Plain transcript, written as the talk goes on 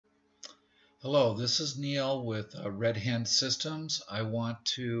Hello, this is Neil with Red Hand Systems. I want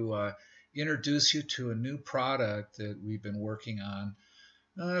to introduce you to a new product that we've been working on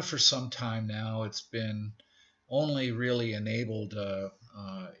for some time now. It's been only really enabled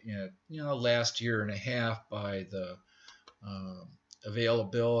in last year and a half by the uh,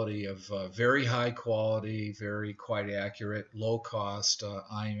 availability of very high quality, very quite accurate, low cost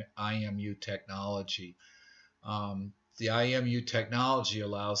IMU technology. The IMU technology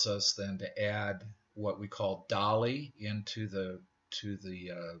allows us then to add what we call dolly into the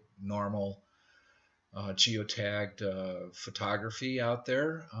normal geotagged photography out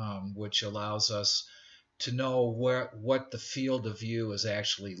there, which allows us to know what the field of view is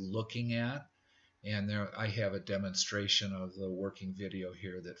actually looking at. And there, I have a demonstration of the working video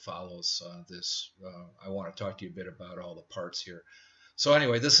here that follows this. I want to talk to you a bit about all the parts here. So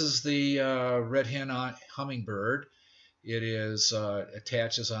anyway, this is the Red Hand Hummingbird. It is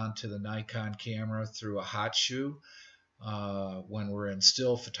attaches onto the Nikon camera through a hot shoe. When we're in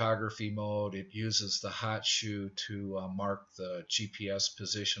still photography mode, it uses the hot shoe to mark the GPS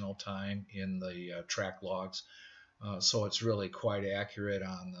positional time in the track logs. So it's really quite accurate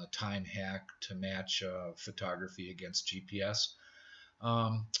on the time hack to match photography against GPS.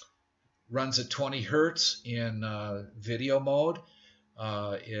 Runs at 20 hertz in video mode.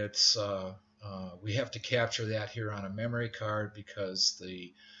 We have to capture that here on a memory card because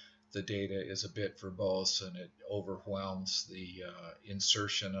the data is a bit verbose and it overwhelms the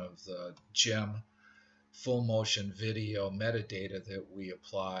insertion of the GEM full motion video metadata that we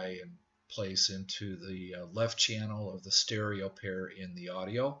apply and place into the left channel of the stereo pair in the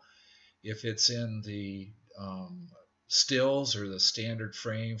audio. If it's in the stills or the standard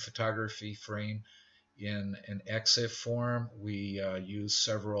frame, photography frame in an EXIF form, we use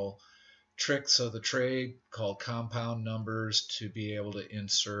several tricks of the trade called compound numbers to be able to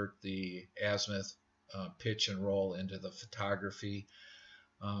insert the azimuth, pitch, and roll into the photography.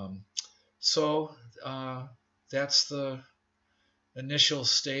 So that's the initial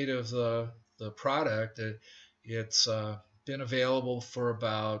state of the product. It's been available for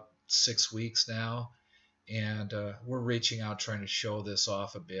about 6 weeks now, and we're reaching out trying to show this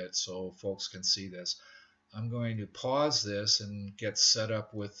off a bit so folks can see this. I'm going to pause this and get set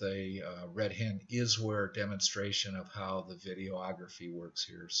up with a Red Hand THISR demonstration of how the videography works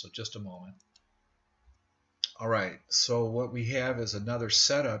here. So just a moment. All right, so what we have is another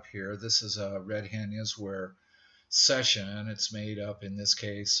setup here. This is a Red Hand THISR session. It's made up in this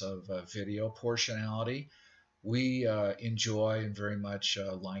case of video portionality. We enjoy and very much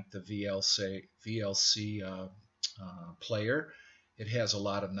like the VLC player. It has a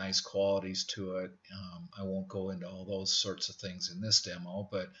lot of nice qualities to it. I won't go into all those sorts of things in this demo,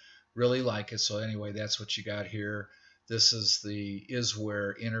 but really like it. So anyway, that's what you got here. This is the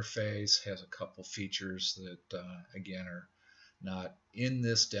THISR interface. Has a couple features that, again, are not in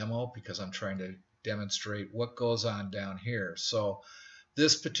this demo because I'm trying to demonstrate what goes on down here. So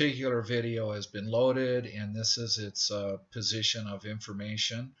this particular video has been loaded, and this is its position of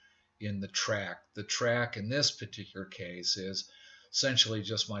information in the track. The track in this particular case is essentially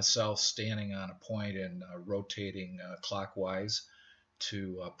just myself standing on a point and rotating clockwise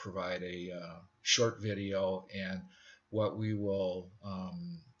to provide a short video. And what we will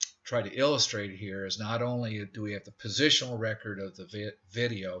try to illustrate here is not only do we have the positional record of the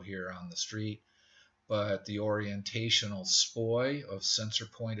video here on the street, but the orientational SPOI of sensor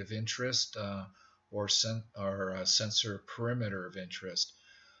point of interest or sensor perimeter of interest.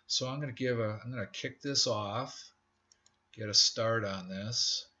 So I'm going to kick this off. Get a start on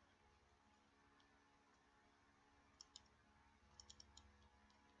this.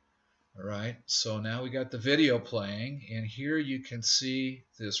 All right, so now we got the video playing, and here you can see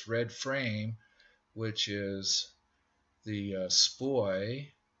this red frame, which is the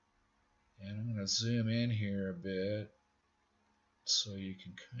SPOI. And I'm going to zoom in here a bit so you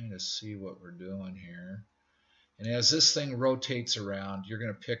can kind of see what we're doing here. And as this thing rotates around, you're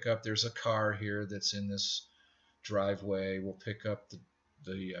going to pick up, there's a car here that's in this driveway. We'll pick up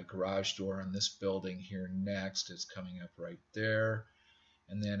the garage door on this building here next. It's coming up right there.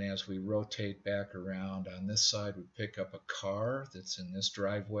 And then as we rotate back around on this side, we pick up a car that's in this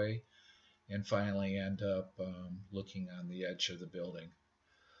driveway and finally end up looking on the edge of the building.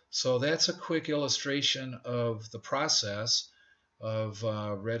 So that's a quick illustration of the process of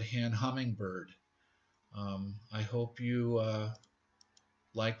Red Hand Hummingbird. I hope you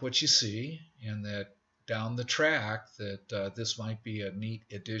like what you see, and that down the track that this might be a neat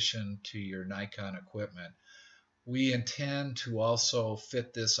addition to your Nikon equipment. We intend to also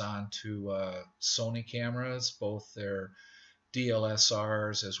fit this onto Sony cameras, both their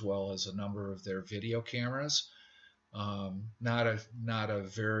DLSRs as well as a number of their video cameras. Not a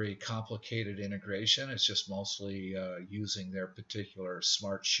very complicated integration. It's just mostly using their particular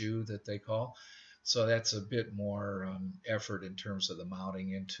smart shoe that they call. So that's a bit more effort in terms of the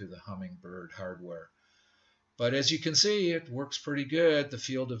mounting into the Hummingbird hardware. But as you can see, it works pretty good. The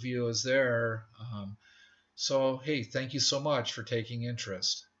field of view is there. So, hey, thank you so much for taking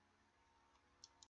interest.